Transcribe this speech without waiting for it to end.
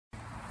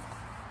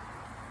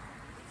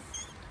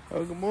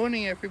Well, good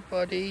morning,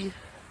 everybody.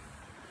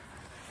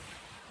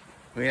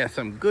 We had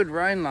some good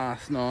rain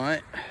last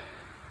night.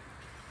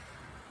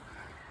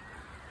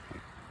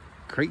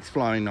 Creek's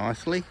flowing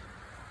nicely.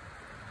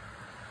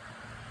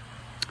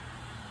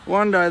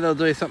 One day they'll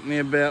do something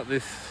about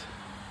this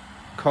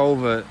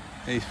culvert,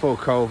 these 4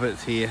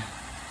 culverts here.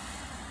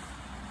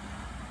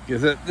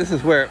 Because this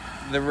is where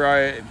the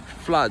road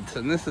floods,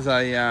 and this is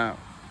a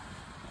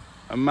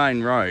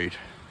main road.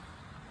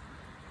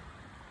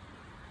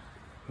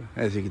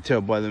 As you can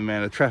tell by the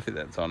amount of traffic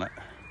that's on it,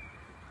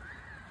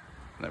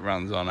 that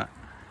runs on it.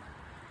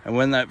 And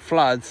when that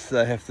floods,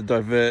 they have to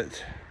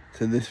divert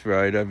to this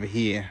road over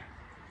here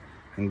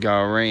and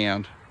go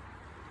around.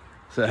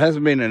 So it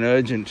hasn't been an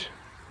urgent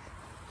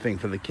thing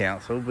for the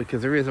council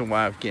because there is a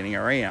way of getting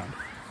around.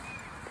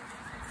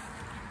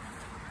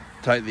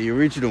 Take the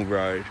original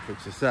road,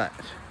 which is that.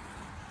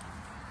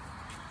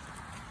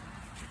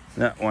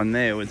 That one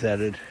there was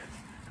added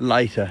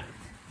later,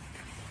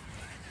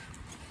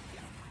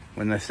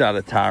 when they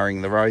started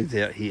tarring the roads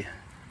out here,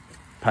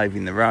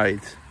 paving the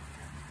roads.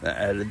 They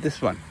added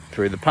this one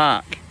through the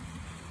park,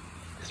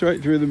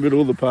 straight through the middle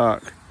of the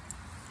park.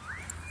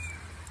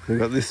 So you've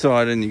got this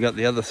side and you've got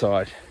the other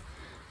side.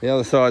 The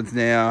other side's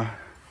now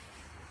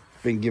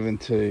been given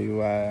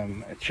to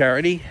a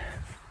charity.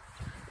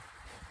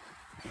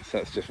 So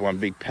it's just one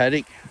big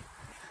paddock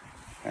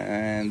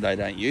and they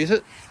don't use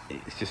it.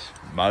 It's just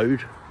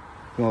mowed.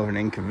 More of an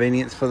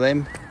inconvenience for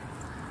them.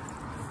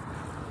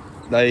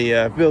 They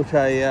built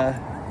a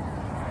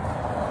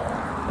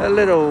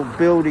little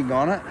building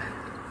on it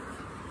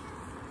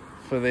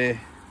for their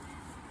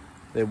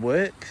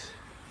works.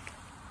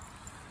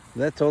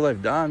 That's all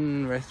they've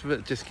done. The rest of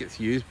it just gets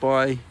used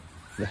by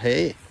the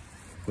hare.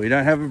 We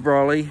don't have a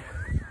brolly.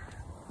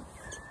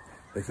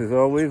 This is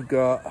all we've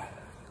got.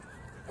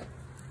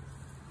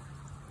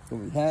 Got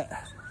my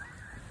hat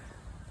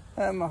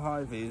and my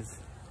high-vis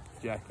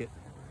jacket.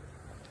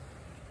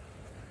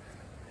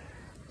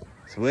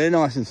 So we're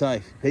nice and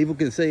safe. People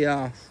can see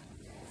us.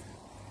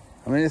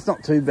 I mean, it's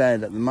not too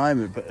bad at the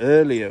moment, but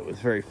earlier it was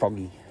very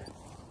foggy.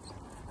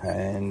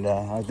 And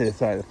I dare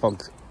say the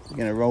fog's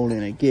going to roll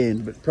in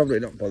again, but probably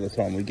not by the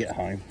time we get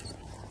home.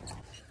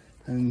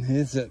 And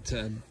here's that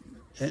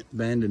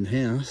abandoned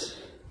house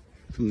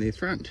from the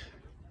front.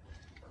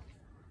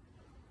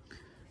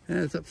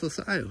 And it's up for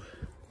sale.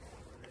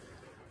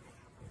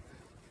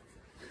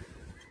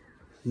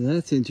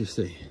 That's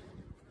interesting.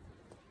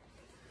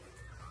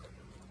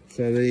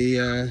 So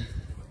the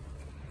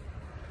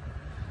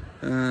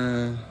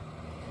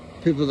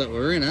people that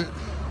were in it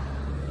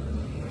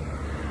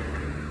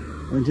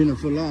went in it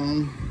for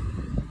long.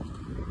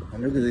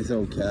 And look at this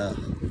old car.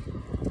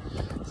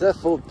 Is that a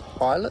Ford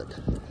Pilot?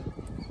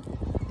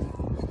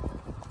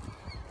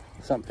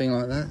 Something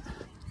like that.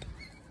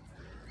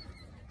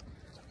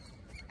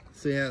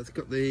 See how it's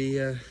got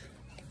the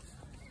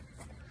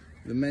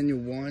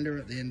manual winder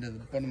at the end of the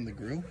bottom of the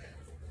grille,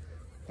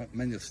 like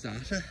manual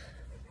starter.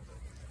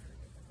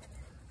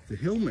 The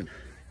Hillman,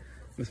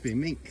 must be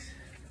minks.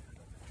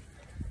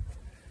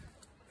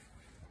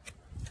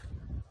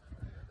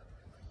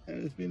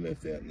 And it's been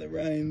left out in the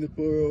rain, the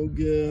poor old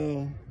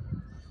girl.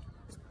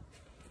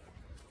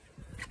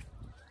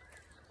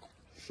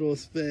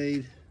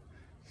 4-speed,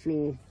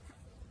 floor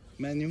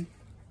manual.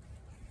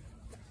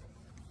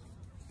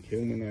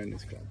 Hillman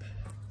Owners Club.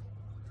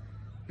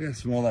 Look how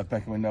small that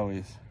back window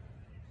is.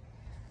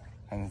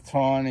 And a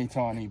tiny,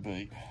 tiny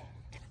boot.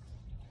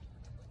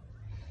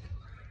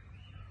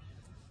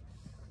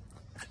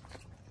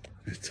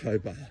 A tow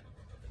bar.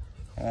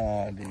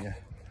 Oh dear.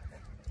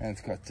 And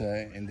it's got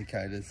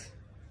indicators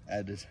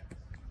added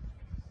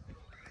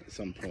at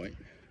some point.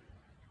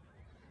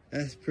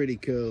 That's pretty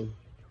cool.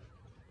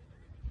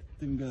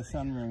 Didn't got a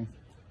sunroof.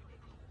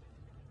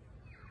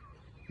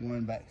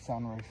 One back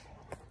sunroof.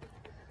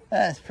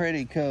 That's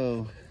pretty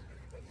cool.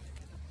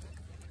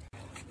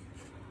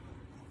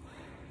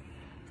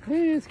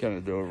 It's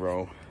gonna do a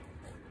roll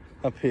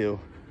uphill.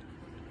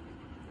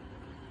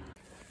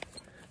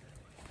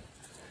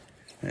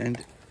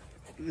 And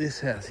this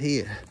house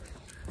here,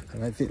 I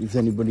don't think there's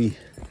anybody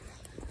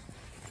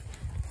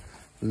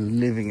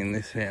living in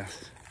this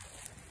house.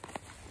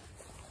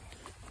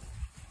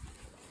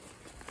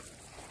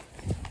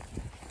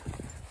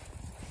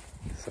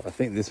 So I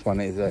think this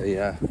one is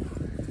a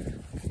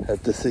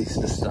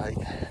deceased estate.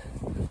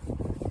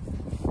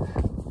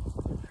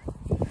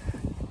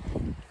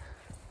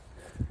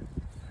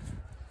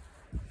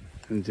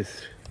 And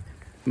just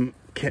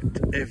kept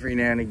every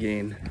now and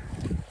again.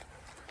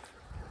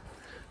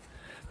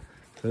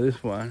 So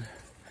this one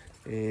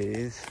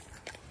is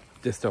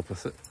just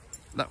opposite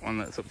that one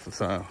that's up for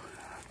sale.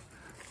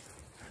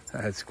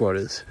 That had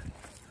squatters.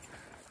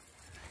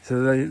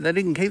 So they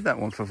didn't keep that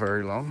one for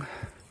very long.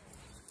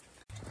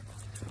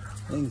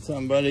 And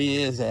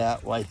somebody is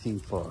out waiting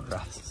for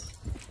us.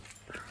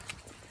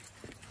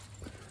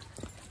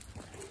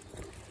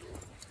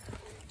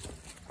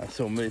 I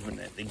saw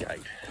movement at the gate.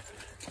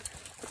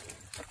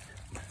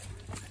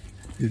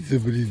 And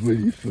somebody's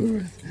waiting for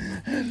us.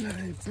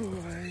 Hello,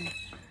 boy.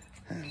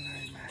 Hello,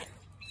 mate.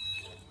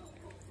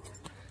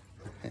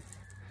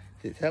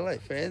 Says hello,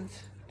 friends.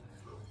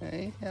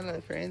 Hey, hello,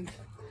 friends.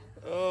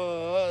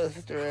 Oh,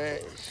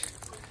 stretch.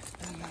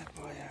 Hello,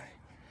 boy.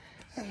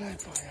 Hello,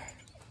 boy.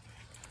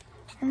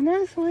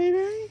 Hello,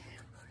 sweetie.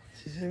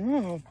 She said,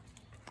 oh.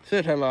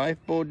 Said hello,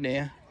 bored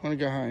now. Want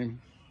to go home.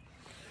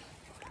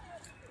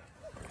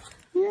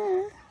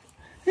 Yeah,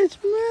 it's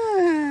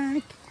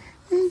Mack.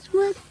 It's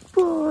Mack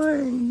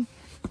boy.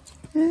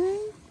 Hey?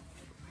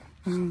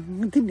 I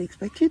didn't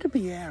expect you to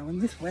be out in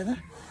this weather.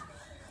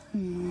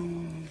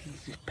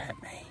 Just pat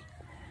me.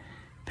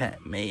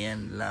 Pat me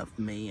and love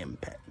me and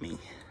pat me.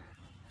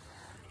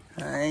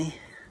 Hey?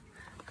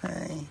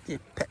 Hey,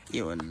 just pat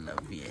you and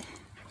love you.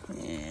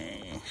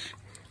 Yes.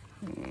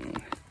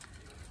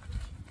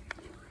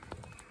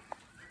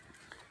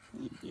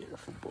 You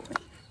beautiful boy.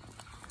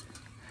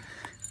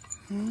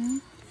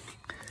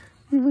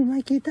 Did we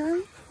make your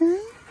day? Huh?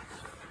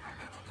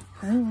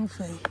 I don't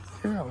see.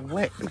 You're all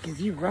wet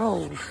because you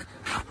rolled.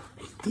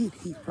 He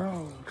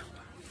rolled.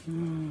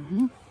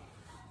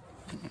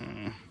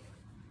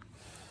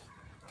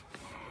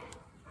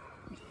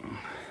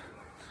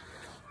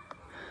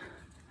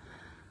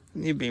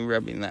 You've been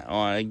rubbing that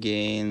eye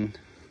again.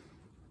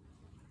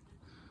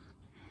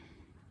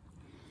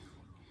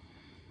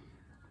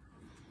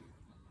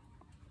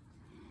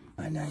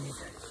 I know you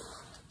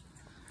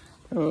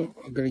do. Oh,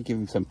 I'm going to give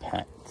him some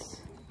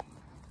pats.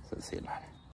 So see you later.